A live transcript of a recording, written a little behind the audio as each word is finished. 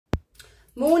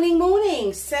Morning,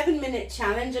 morning, 7-minute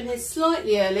challenge. I'm here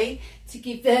slightly early to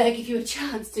give you a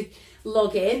chance to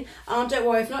log in. Don't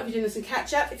worry, if not, if you're doing this and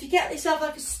catch up. If you get yourself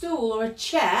like a stool or a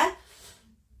chair,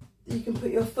 you can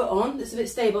put your foot on that's a bit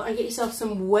stable and get yourself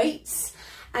some weights,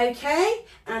 okay?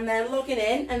 And then logging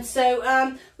in. And so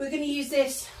we're going to use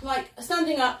this like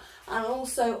standing up and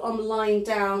also lying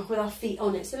down with our feet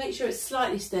on it. So make sure it's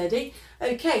slightly sturdy.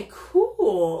 Okay,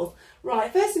 cool.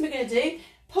 Right, first thing we're going to do,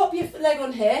 pop your leg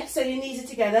on here so your knees are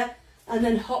together and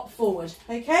then hop forward,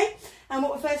 okay? And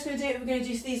what we're first going to do,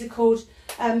 these are called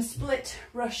split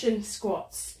Russian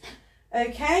squats,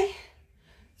 okay?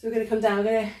 So we're going to come down, we're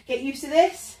going to get used to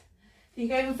this. Can you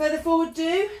go even further forward,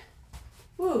 do?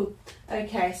 Woo.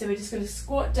 Okay, so we're just going to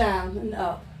squat down and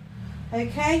up,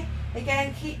 okay?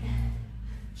 Again, keep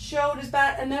shoulders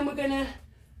back, and then we're going to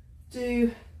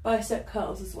do bicep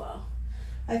curls as well.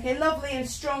 Okay, lovely and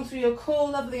strong through your core,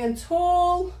 lovely and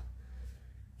tall.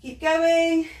 Keep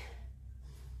going.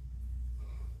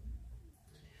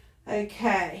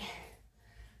 Okay,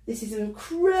 this is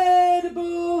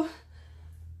incredible.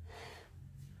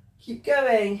 Keep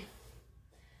going.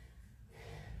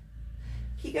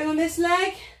 Keep going on this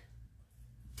leg.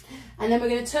 And then we're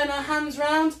going to turn our hands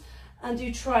round and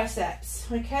do triceps,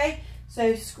 okay?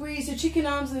 So squeeze your chicken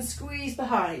arms and squeeze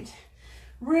behind.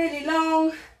 Really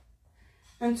long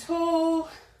and tall.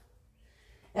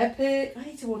 Epic. I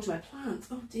need to water my plants.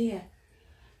 Oh dear.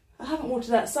 I haven't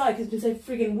watered that side because it's been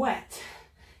so friggin' wet.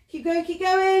 Keep going, keep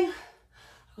going.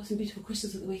 I've got some beautiful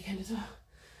crystals at the weekend as well.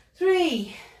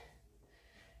 3,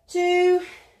 2,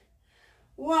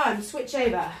 1. Switch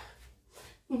over.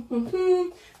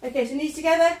 Okay, so knees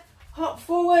together. Hop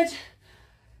forward.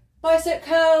 Bicep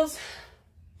curls.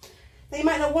 Now you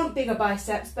might not want bigger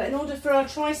biceps, but in order for our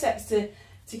triceps to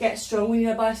get strong, we need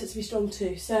our biceps to be strong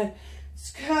too. So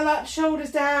just curl up,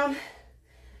 shoulders down,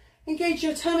 engage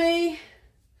your tummy,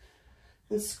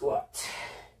 and squat.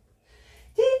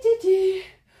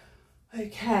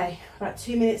 Okay, about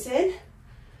 2 minutes in.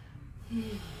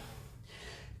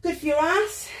 Good for your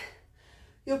ass,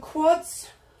 your quads.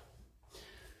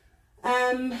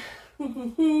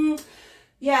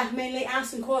 Yeah, mainly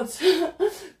ass and quads,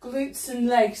 glutes and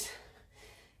legs.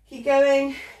 Keep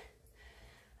going.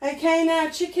 Okay, now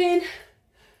chicken.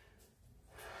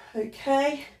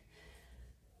 Okay.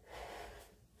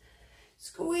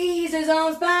 Squeeze those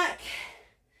arms back.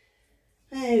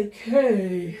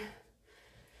 Okay.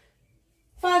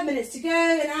 5 minutes to go,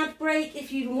 an ad break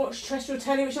if you even watch terrestrial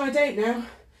telly, which I don't now.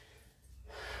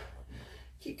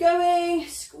 Keep going,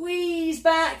 squeeze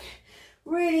back,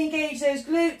 really engage those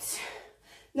glutes.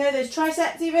 No, those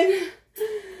triceps even.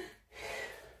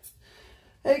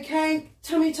 Okay,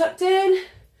 tummy tucked in.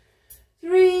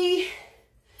 3,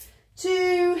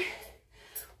 2,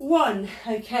 1.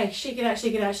 Okay, shake it out,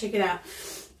 shake it out, shake it out.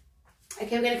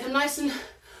 Okay, we're going to come nice and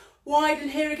wide in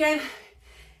here again.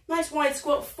 Nice wide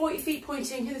squat, 40 feet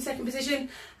pointing in the second position.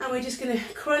 And we're just going to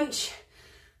crunch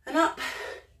and up.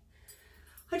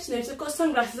 I just noticed I've got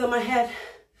sunglasses on my head.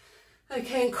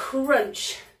 Okay, and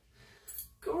crunch.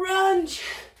 Crunch.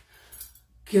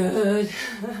 Good.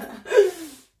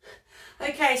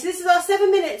 Okay, so this is our 7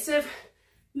 minutes of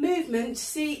movement to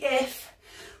see if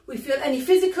we feel any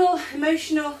physical,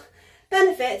 emotional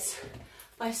benefits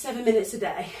by 7 minutes a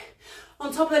day,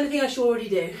 on top of anything else you already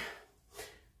do.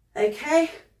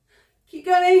 Okay, keep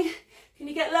going. Can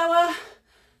you get lower?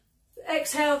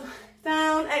 Exhale,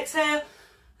 down, exhale.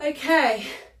 Okay,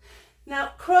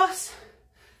 now cross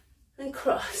and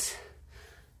cross.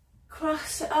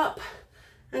 Cross up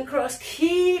and cross.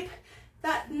 Keep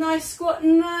that nice squat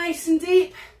nice and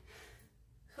deep.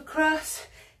 Across,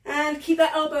 and keep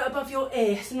that elbow above your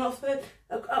ear, so not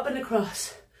up and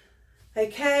across.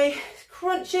 Okay,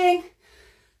 crunching.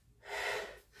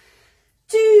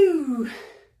 2,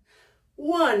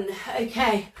 1.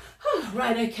 Okay. Oh,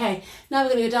 right, okay. Now we're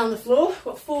going to go down the floor. We've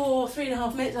got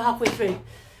 3.5 minutes, or halfway through.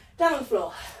 Down on the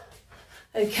floor.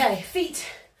 Okay, feet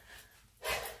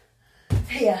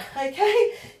here.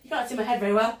 Okay, you can't see my head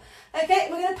very well. Okay,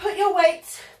 we're going to put your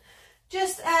weight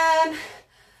just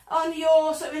on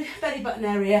your sort of belly button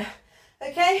area.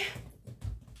 Okay,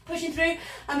 pushing through,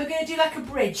 and we're going to do like a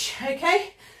bridge.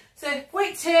 Okay, so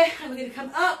weights here, and we're going to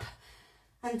come up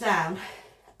and down,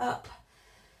 up.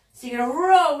 So you're going to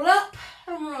roll up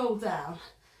and roll down.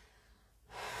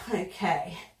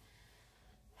 Okay.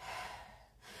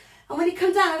 And when you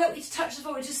come down, I don't want you to touch the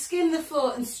floor, just skim the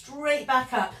floor and straight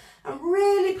back up. And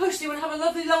really push. So you want to have a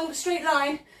lovely long straight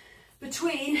line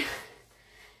between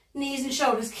knees and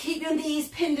shoulders. Keep your knees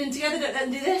pinned in together, don't let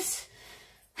them do this.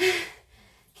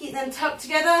 Keep them tucked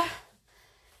together.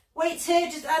 Weights here,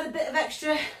 just add a bit of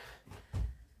extra.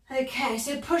 Okay,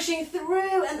 so pushing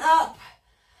through and up.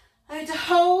 Over to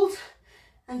hold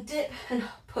and dip and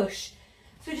push.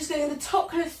 So we're just going in the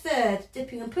top kind of third,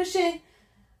 dipping and pushing.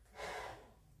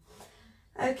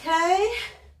 Okay,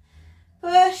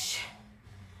 push.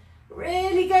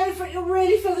 Really go for it. You'll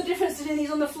really feel the difference in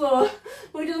these on the floor.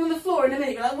 We'll do them on the floor in a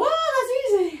minute. You're like, wow,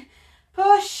 that's easy.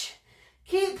 Push.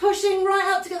 Keep pushing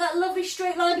right up to get that lovely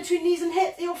straight line between knees and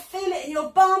hips. You'll feel it in your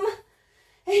bum,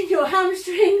 in your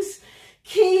hamstrings.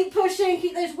 Keep pushing.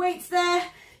 Keep those weights there.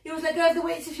 You always let go of the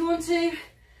weights if you want to.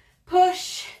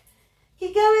 Push.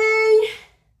 Keep going.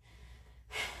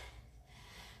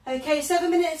 Okay, 7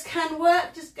 minutes can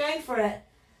work. Just go for it.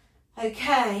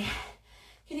 Okay.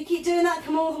 Can you keep doing that?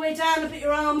 Come all the way down and put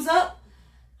your arms up.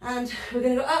 And we're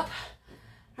going to go up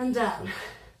and down.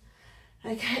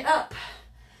 Okay, up.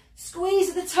 Squeeze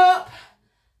at the top.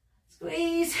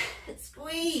 Squeeze,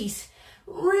 squeeze.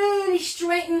 Really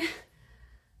straighten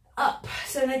up.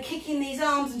 So then kicking these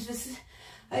arms into this.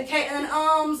 Okay, and then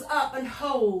arms up and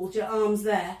hold your arms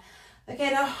there.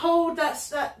 Okay, now hold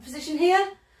that position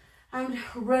here and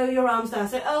row your arms down.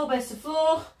 So elbows to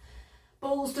floor,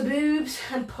 balls to boobs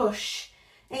and push.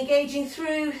 Engaging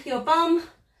through your bum.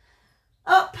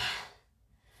 Up.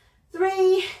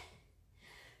 3,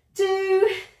 2,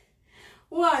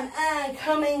 1. And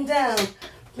coming down.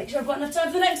 Make sure I've got enough time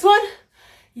for the next one.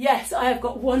 Yes, I have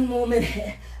got 1 more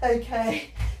minute.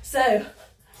 Okay, so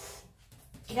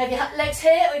you can have your legs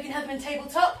here or you can have them in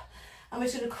tabletop. And we're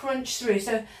just going to crunch through.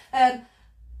 So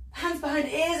hands behind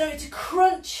ears, ready to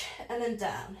crunch and then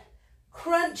down.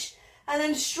 Crunch and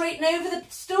then straighten over the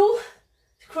stool.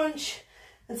 Crunch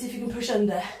and see if you can push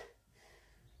under.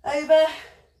 Over,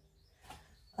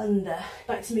 under.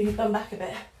 Back to move your bum back a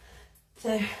bit.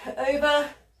 So over,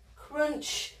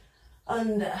 crunch,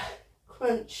 under,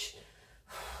 crunch.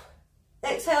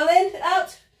 Exhale in,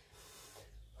 out.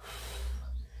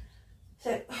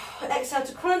 So exhale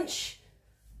to crunch.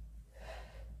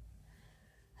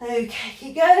 Okay,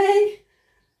 keep going.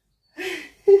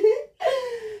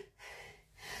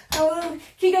 Oh,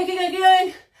 keep going, keep going, keep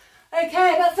going.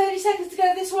 Okay, about 30 seconds to go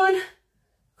with this one.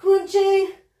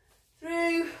 Crunching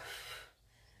through.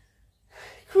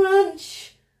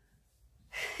 Crunch.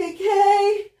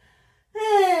 Okay.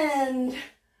 And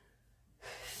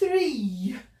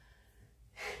 3.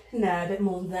 No, a bit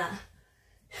more than that.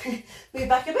 Move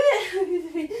back a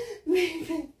bit.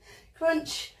 Moving.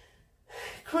 Crunch.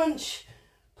 Crunch.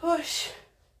 Push.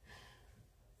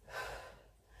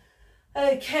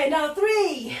 Okay, now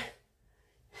 3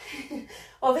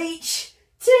 of each.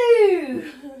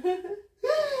 2.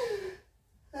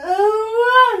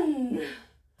 1.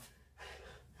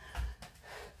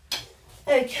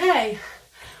 Okay,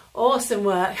 awesome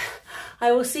work.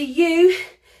 I will see you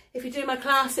if you do my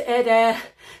class at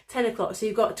 10 o'clock. So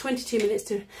you've got 22 minutes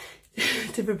to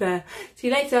prepare. See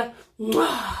you later.